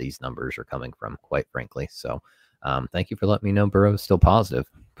where these numbers are coming from, quite frankly. So thank you for letting me know Burrow's still positive.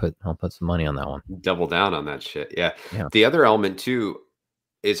 I'll put some money on that one. Double down on that shit. Yeah. The other element too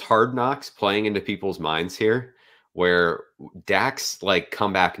is Hard Knocks playing into people's minds here, where Dak's like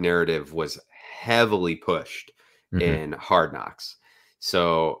comeback narrative was heavily pushed. in Hard Knocks.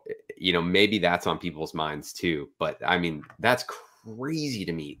 So, you know, maybe that's on people's minds too. But I mean, that's crazy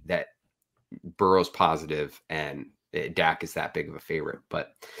to me that Burrow's positive and Dak is that big of a favorite.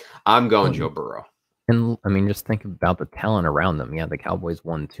 But I'm going Joe Burrow. And I mean, just think about the talent around them. Yeah, the Cowboys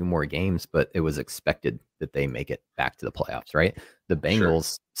won 2 more games, but it was expected that they make it back to the playoffs, right? The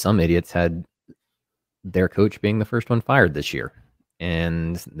Bengals, some idiots had their coach being the first one fired this year,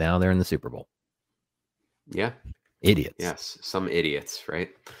 and now they're in the Super Bowl. Yeah. Idiots. Yes, some idiots, right?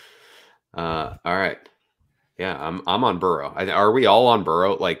 All right. Yeah, I'm on Burrow. Are we all on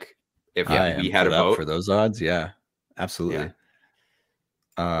Burrow? Like, if we had a vote for those odds, yeah, absolutely.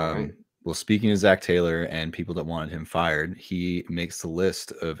 Yeah. Right. Well, speaking of Zach Taylor and people that wanted him fired, he makes the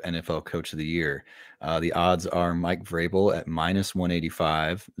list of NFL Coach of the Year. The odds are Mike Vrabel at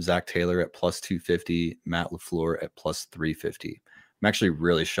 -185, Zach Taylor at +250, Matt LaFleur at +350. I'm actually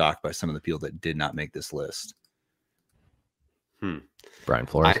really shocked by some of the people that did not make this list. Brian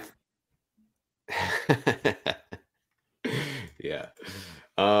Flores. Yeah.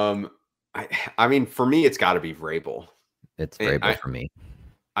 I mean, for me, it's got to be Vrabel. It's Vrabel for me.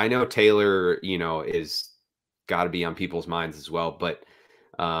 I know Taylor, you know, is got to be on people's minds as well, but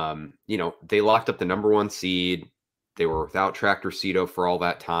you know, they locked up the #1 seed. They were without Tractor Cito for all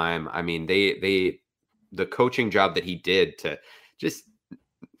that time. I mean, the coaching job that he did to just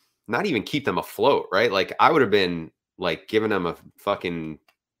not even keep them afloat, right? Like, I would have been like giving them a fucking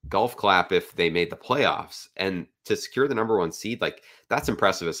golf clap if they made the playoffs, and to secure the #1 seed, like, that's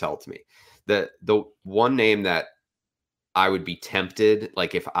impressive as hell to me. The one name that I would be tempted,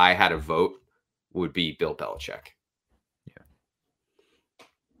 like if I had a vote, would be Bill Belichick.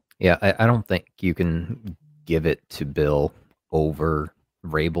 Yeah, I don't think you can give it to Bill over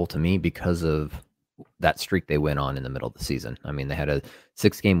Vrabel to me because of that streak they went on in the middle of the season. I mean, they had a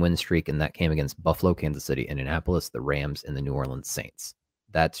 6-game win streak, and that came against Buffalo, Kansas City, Indianapolis, the Rams, and the New Orleans Saints.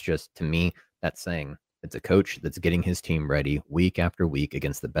 That's just, to me, that's saying it's a coach that's getting his team ready week after week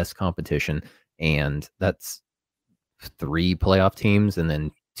against the best competition, and that's 3 playoff teams and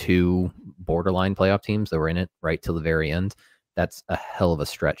then 2 borderline playoff teams that were in it right till the very end. That's a hell of a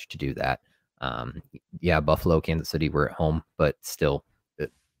stretch to do that. Yeah, Buffalo, Kansas City were at home, but still,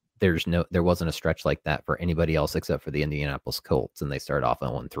 there wasn't a stretch like that for anybody else except for the Indianapolis Colts, and they started off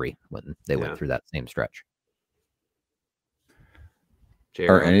 0-3 when they went through that same stretch.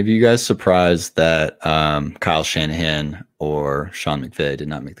 Are any of you guys surprised that Kyle Shanahan or Sean McVay did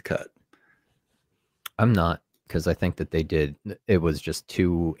not make the cut? I'm not, because I think that they did. It was just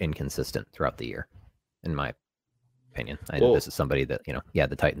too inconsistent throughout the year, in my opinion. I know this is somebody that, you know, yeah,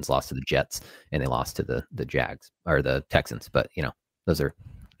 the Titans lost to the Jets and they lost to the Jags or the Texans, but, you know, those are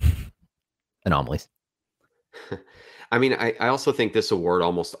anomalies. I mean, I also think this award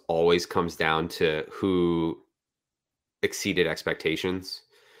almost always comes down to who exceeded expectations,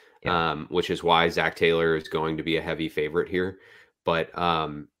 which is why Zach Taylor is going to be a heavy favorite here. But,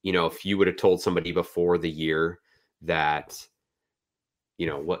 you know, if you would have told somebody before the year that, you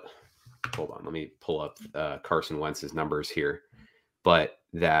know, hold on, let me pull up Carson Wentz's numbers here, but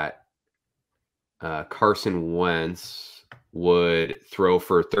that Carson Wentz would throw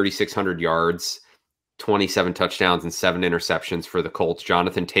for 3,600 yards, 27 touchdowns, and 7 interceptions for the Colts.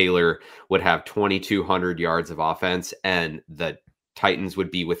 Jonathan Taylor would have 2,200 yards of offense, and the Titans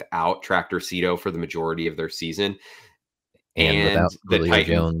would be without Tractor Cito for the majority of their season. And without Julio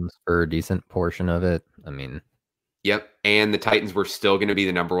Jones for a decent portion of it. I mean, yep. And the Titans were still going to be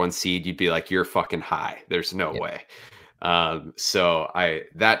the #1 seed. You'd be like, you're fucking high. There's no way. So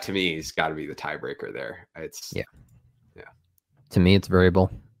that to me has got to be the tiebreaker there. Yeah. To me, it's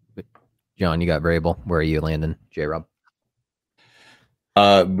Vrabel. John, you got Vrabel. Where are you landing, J-Rob?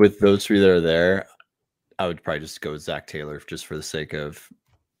 With those 3 that are there, I would probably just go with Zach Taylor just for the sake of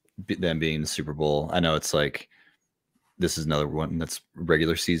them being in the Super Bowl. I know it's like, this is another one that's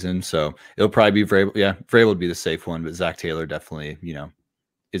regular season, so it'll probably be Vrabel. Yeah, Vrabel would be the safe one, but Zach Taylor definitely, you know,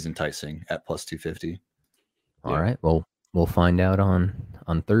 is enticing at +250. All right, well, we'll find out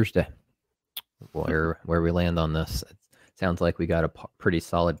on Thursday where we land on this. It sounds like we got a pretty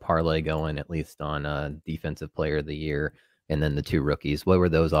solid parlay going, at least on Defensive Player of the Year, and then the 2 rookies. What were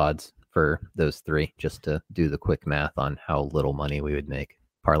those odds for those 3? Just to do the quick math on how little money we would make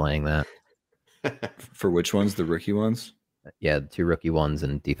parlaying that. For which ones? The rookie ones? Yeah, the 2 rookie ones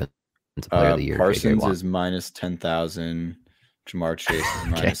and Defensive Player of the Year. Parsons is -10,000. Jamar Chase is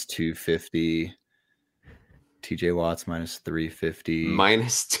 -250. TJ Watt's -350.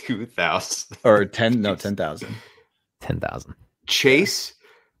 -2,000. Or 10,000. 10,000. Chase?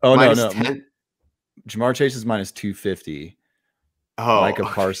 Oh, no. Jamar Chase is -250. Oh, Micah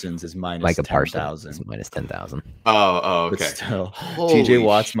Parsons is minus Micah 10,000. Parsons is minus 10,000. Oh, But okay. still, Holy TJ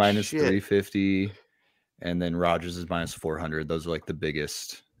Watt's minus shit. 350, and then Rodgers is minus 400. Those are like the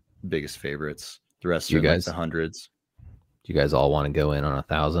biggest favorites. The rest You are in, like guys- the hundreds. Do you guys all want to go in on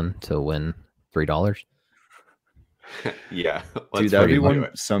 1,000 to win $3? Yeah. Dude, that would be fucking do one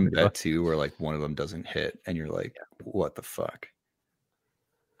it. some bet too, where like one of them doesn't hit, and you're like, what the fuck?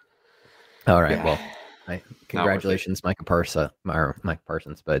 All right. Yeah. Well, congratulations, Micah Parsons.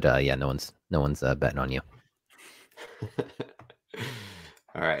 But yeah, no one's betting on you.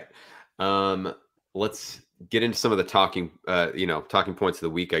 All right. Let's get into some of the talking points of the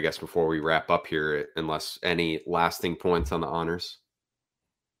week, I guess, before we wrap up here, unless any lasting points on the honors.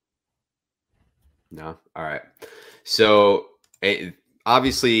 No. All right. So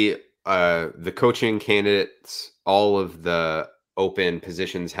obviously, the coaching candidates, all of the open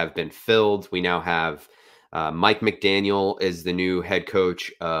positions have been filled. We now have Mike McDaniel is the new head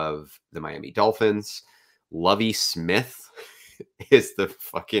coach of the Miami Dolphins. Lovie Smith is the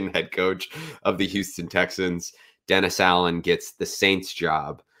fucking head coach of the Houston Texans. Dennis Allen gets the Saints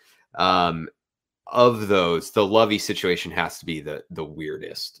job. Of those, the Lovie situation has to be the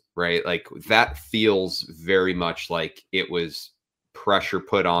weirdest, right? Like that feels very much like it was pressure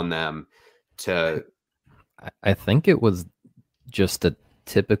put on them to. I think it was just a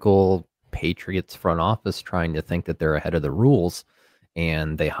typical Patriots front office trying to think that they're ahead of the rules,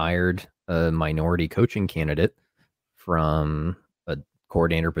 and they hired a minority coaching candidate from a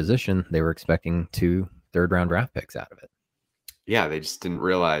coordinator position. They were expecting 2 third-round draft picks out of it. Yeah, they just didn't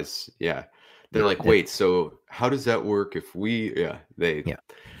realize. Yeah. They're like, wait, so how does that work if we,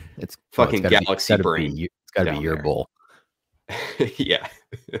 it's fucking it's galaxy brain. It's got to be your bowl. Yeah.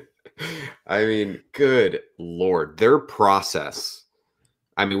 I mean, good Lord, their process.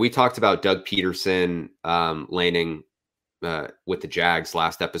 I mean, we talked about Doug Peterson landing with the Jags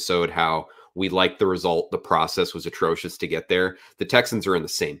last episode, how we liked the result. The process was atrocious to get there. The Texans are in the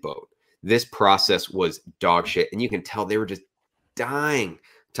same boat. This process was dog shit. And you can tell they were just dying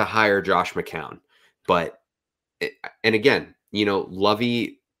to hire Josh McCown. But, and again,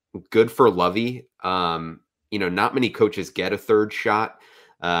 Lovie, good for Lovie. Not many coaches get a third shot.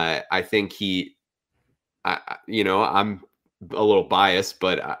 I think I'm a little biased,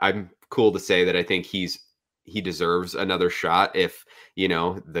 but I'm cool to say that I think he deserves another shot if,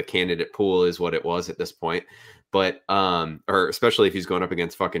 the candidate pool is what it was at this point. But, or especially if he's going up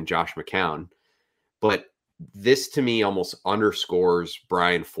against fucking Josh McCown. But this to me almost underscores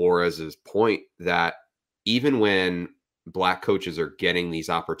Brian Flores's point that even when Black coaches are getting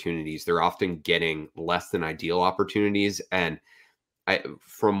these opportunities, they're often getting less than ideal opportunities. And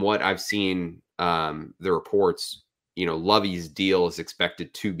from what I've seen, the reports, Lovie's deal is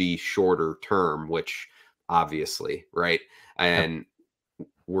expected to be shorter term, which obviously, right? And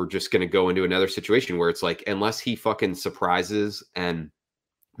we're just going to go into another situation where it's like, unless he fucking surprises and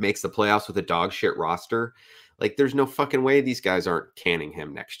makes the playoffs with a dog shit roster, like there's no fucking way these guys aren't canning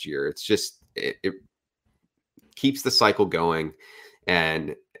him next year. It's just, it keeps the cycle going.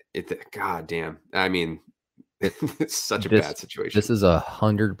 And God damn, I mean, it's such a bad situation. This is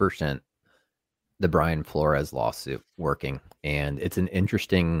 100% the Brian Flores lawsuit working. And it's an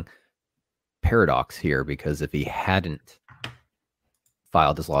interesting paradox here, because if he hadn't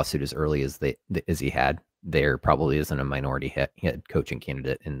filed his lawsuit as early as he had, there probably isn't a minority head coaching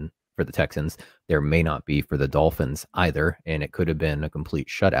candidate for the Texans. There may not be for the Dolphins either, and it could have been a complete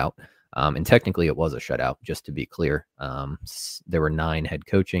shutout. And technically it was a shutout, just to be clear. There were 9 head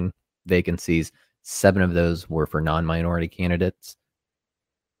coaching vacancies. 7 of those were for non-minority candidates.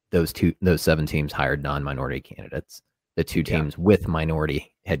 Those 7 teams hired non-minority candidates. The 2 teams with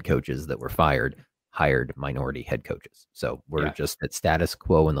minority head coaches that were fired hired minority head coaches. So we're just at status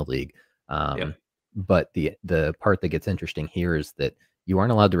quo in the league. But the part that gets interesting here is that you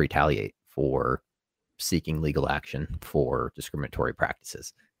aren't allowed to retaliate for seeking legal action for discriminatory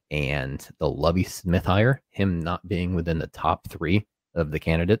practices. And the Lovie Smith hire, him not being within the top 3 of the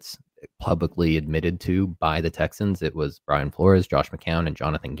candidates publicly admitted to by the Texans, it was Brian Flores, Josh McCown, and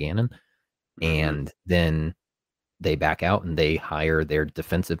Jonathan Gannon. And then they back out and they hire their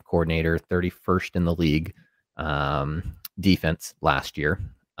defensive coordinator, 31st in the league defense last year.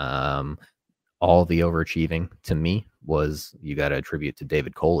 All the overachieving to me was, you got to attribute to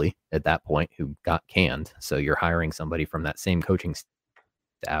David Coley at that point, who got canned. So you're hiring somebody from that same coaching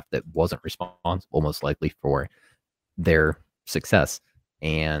staff that wasn't responsible, most likely, for their success.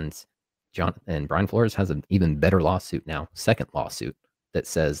 And Brian Flores has an even better lawsuit now, second lawsuit, that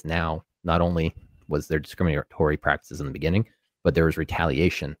says now not only was there discriminatory practices in the beginning, but there was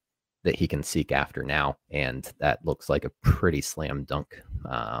retaliation that he can seek after now, and that looks like a pretty slam dunk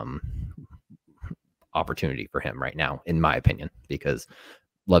opportunity for him right now, in my opinion, because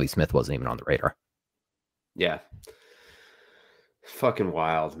Lovie Smith wasn't even on the radar. Yeah. Fucking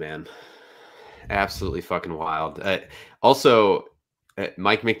wild, man. Absolutely fucking wild. Also,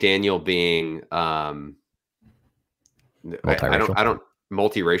 Mike McDaniel being I don't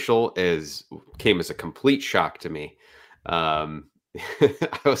multiracial came as a complete shock to me. I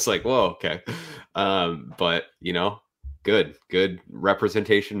was like, whoa, okay. But good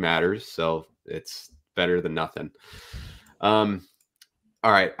representation matters, so it's better than nothing. All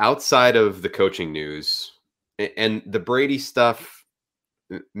right, outside of the coaching news and the Brady stuff,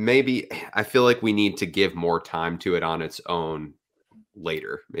 maybe I feel like we need to give more time to it on its own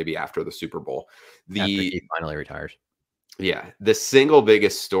later, maybe after the Super Bowl. After he finally retires. Yeah, the single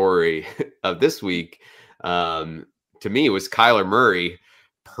biggest story of this week, to me, was Kyler Murray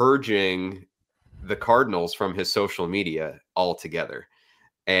purging the Cardinals from his social media altogether.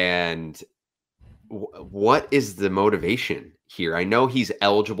 And what is the motivation here? I know he's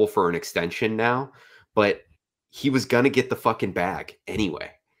eligible for an extension now, but he was going to get the fucking bag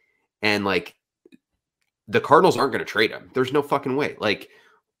anyway. And like, the Cardinals aren't going to trade him. There's no fucking way. Like,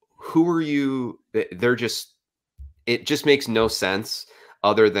 who are you? It just makes no sense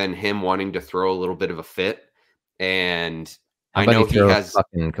other than him wanting to throw a little bit of a fit. And I know he has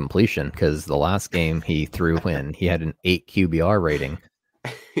fucking completion, because the last game he threw in, he had an 8 QBR rating.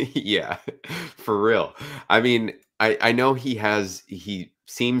 Yeah, for real. I mean, I know he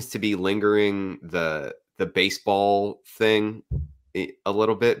seems to be lingering the baseball thing a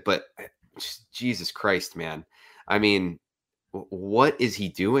little bit, but Jesus Christ, man. I mean, what is he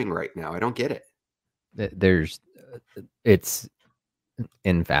doing right now? I don't get it. It's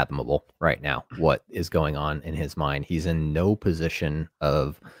unfathomable right now what is going on in his mind. He's in no position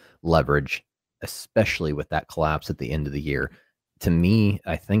of leverage, especially with that collapse at the end of the year. To me,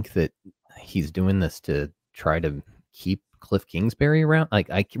 I think that he's doing this to try to keep Cliff Kingsbury around. Like,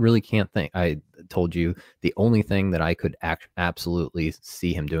 I really can't think. I told you the only thing that I could absolutely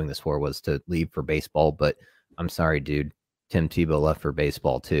see him doing this for was to leave for baseball. But I'm sorry, dude. Tim Tebow left for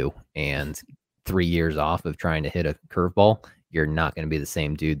baseball too. And 3 years off of trying to hit a curveball, you're not going to be the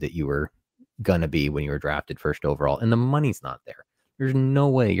same dude that you were going to be when you were drafted first overall. And the money's not there. There's no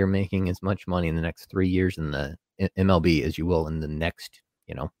way you're making as much money in the next 3 years in the MLB as you will in the next,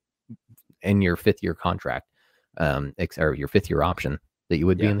 in your 5th year contract, or your 5th year option that you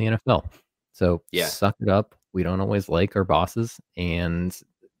would be in the NFL. So suck it up. We don't always like our bosses, and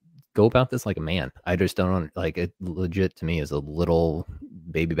go about this like a man. I just don't like it. Legit, to me, is a little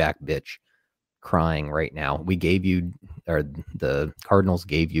baby back bitch crying right now. We gave you, or the Cardinals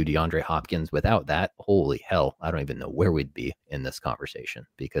gave you DeAndre Hopkins. Without that, holy hell, I don't even know where we'd be in this conversation,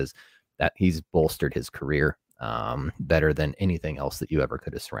 because that he's bolstered his career better than anything else that you ever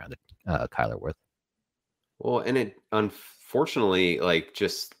could have surrounded Kyler with. Well, and it unfortunately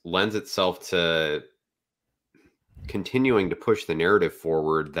just lends itself to continuing to push the narrative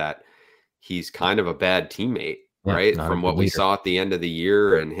forward that he's kind of a bad teammate, right? From what we saw at the end of the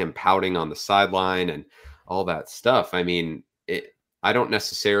year and him pouting on the sideline and all that stuff. I mean, I don't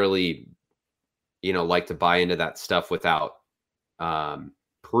necessarily, like to buy into that stuff without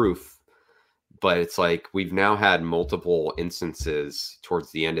proof. But it's like we've now had multiple instances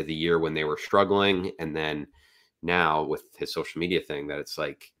towards the end of the year when they were struggling. And then now with his social media thing, that it's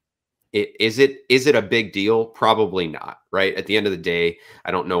like, is it a big deal? Probably not. Right. At the end of the day,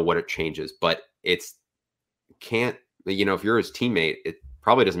 I don't know what it changes, but if you're his teammate, it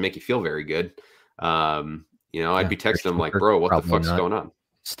probably doesn't make you feel very good. I'd be texting him like, bro, what the fuck's going on?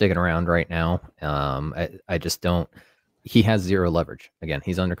 Sticking around right now. I just don't. He has zero leverage. Again,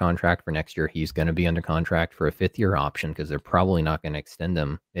 he's under contract for next year. He's going to be under contract for a 5th year option, because they're probably not going to extend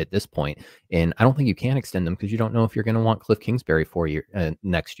him at this point. And I don't think you can extend him, because you don't know if you're going to want Cliff Kingsbury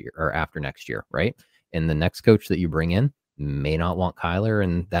next year or after next year, right? And the next coach that you bring in may not want Kyler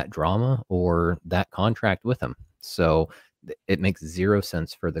and that drama or that contract with him. So it makes zero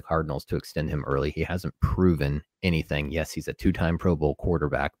sense for the Cardinals to extend him early. He hasn't proven anything. Yes, he's a 2-time Pro Bowl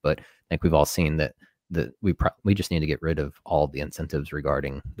quarterback, but I think we've all seen that we just need to get rid of all the incentives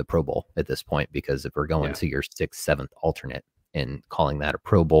regarding the Pro Bowl at this point, because if we're going to your 6th, 7th alternate and calling that a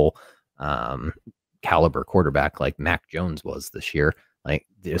Pro Bowl caliber quarterback like Mac Jones was this year,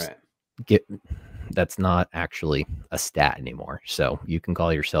 that's not actually a stat anymore. So you can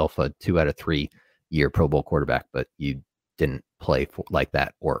call yourself a 2 out of 3 year Pro Bowl quarterback, but you didn't play like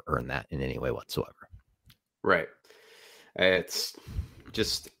that or earn that in any way whatsoever. Right. It's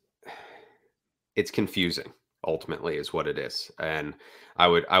confusing. ultimately is what it is. And I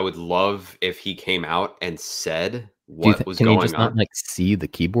would love if he came out and said what was Can he going just not on. like see the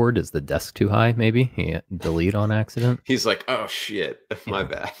keyboard? Is the desk too high? Maybe he hit delete on accident. He's like, oh shit, my Yeah.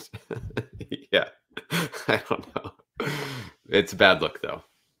 bad. Yeah. I don't know. It's a bad look though.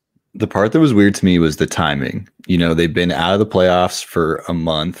 The part that was weird to me was the timing. You know, they've been out of the playoffs for a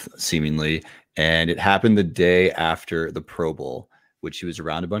month, seemingly, and it happened the day after the Pro Bowl, which he was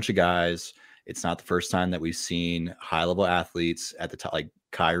around a bunch of guys. It's not the first time that we've seen high-level athletes at the top, like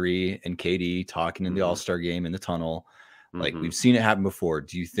Kyrie and KD talking in the Mhm. All-Star game in the tunnel. Like Mhm. we've seen it happen before.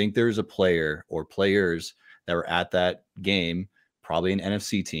 Do you think there's a player or players that were at that game, probably an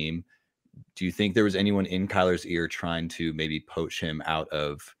NFC team? Do you think there was anyone in Kyler's ear trying to maybe poach him out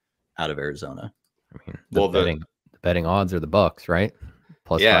of Arizona? I mean, Well, the betting odds are the Bucks, right?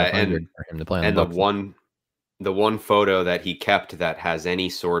 Plus yeah, 500 for him to play on the and Bucks. the one photo that he kept that has any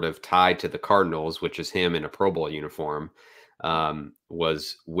sort of tie to the Cardinals, which is him in a Pro Bowl uniform,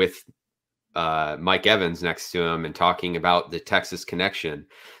 was with Mike Evans next to him and talking about the Texas connection.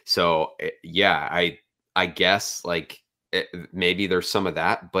 So yeah, I guess like maybe there's some of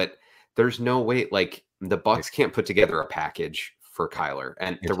that, but there's no way like the Bucks can't put together a package for Kyler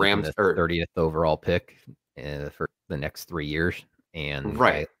and You're the taking Rams the or 30th overall pick for the next 3 years and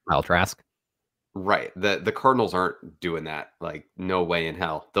right. Kyle Trask. Right. The Cardinals aren't doing that. Like, no way in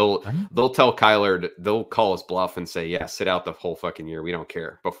hell. I don't, They'll tell Kyler they'll call his bluff and say, yeah, sit out the whole fucking year. We don't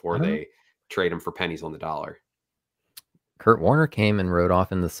care before I don't know. they trade him for pennies on the dollar. Kurt Warner came and rode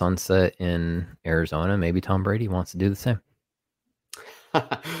off in the sunset in Arizona. Maybe Tom Brady wants to do the same.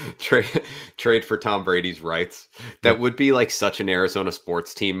 trade for Tom Brady's rights. That would be like such an Arizona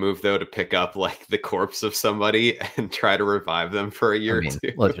sports team move, though, to pick up like the corpse of somebody and try to revive them for a year or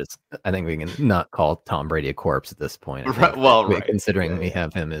two. I think we can not call Tom Brady a corpse at this point. I think Right, well, that right. Considering Yeah, we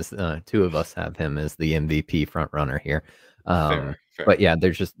have him as two of us have him as the MVP front runner here. fair. But yeah,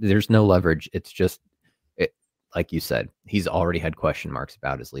 there's no leverage. It's just like you said, he's already had question marks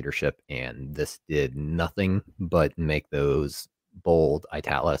about his leadership, and this did nothing but make those bold,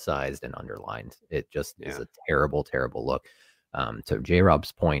 italicized, and underlined. It just is a terrible, terrible look. To J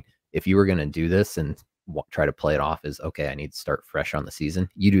Rob's point, if you were going to do this and try to play it off as, okay, I need to start fresh on the season,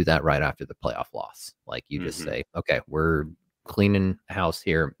 you do that right after the playoff loss. Like you just say, okay, we're cleaning house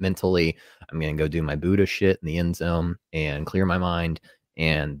here mentally. I'm going to go do my Buddha shit in the end zone and clear my mind.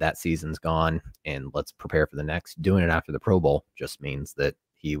 And that season's gone, and let's prepare for the next. Doing it after the Pro Bowl just means that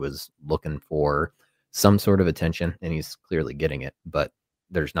he was looking for some sort of attention, and he's clearly getting it, but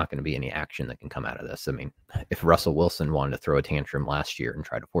there's not going to be any action that can come out of this. I mean, if Russell Wilson wanted to throw a tantrum last year and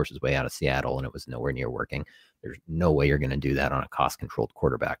try to force his way out of Seattle and it was nowhere near working, there's no way you're going to do that on a cost-controlled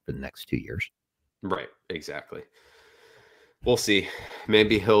quarterback for the next 2 years. Right, exactly. We'll see.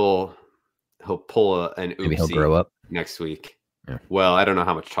 Maybe he'll pull an oopsie. Maybe he'll grow up next week. Yeah. Well, I don't know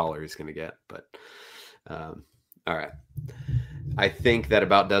how much taller he's going to get, but all right. I think that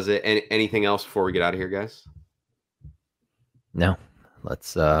about does it. Anything else before we get out of here, guys? No.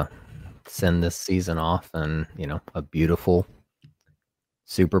 Let's send this season off and, a beautiful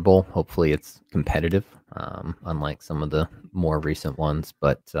Super Bowl. Hopefully it's competitive, unlike some of the more recent ones,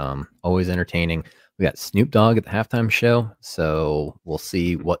 but always entertaining. We got Snoop Dogg at the halftime show, so we'll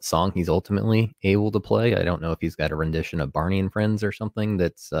see what song he's ultimately able to play. I don't know if he's got a rendition of Barney and Friends or something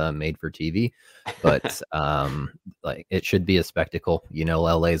that's made for TV, but like it should be a spectacle.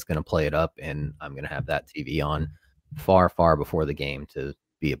 LA is going to play it up, and I'm going to have that TV on far, far before the game to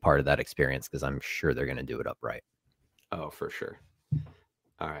be a part of that experience because I'm sure they're going to do it up right. Oh, for sure.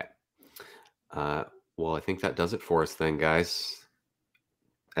 All right. Well, I think that does it for us then, guys.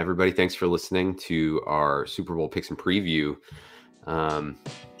 Everybody, thanks for listening to our Super Bowl picks and preview.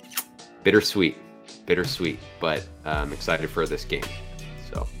 Bittersweet, but I'm excited for this game.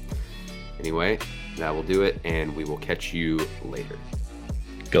 So anyway, that will do it, and we will catch you later.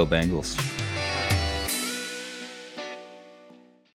 Go Bengals.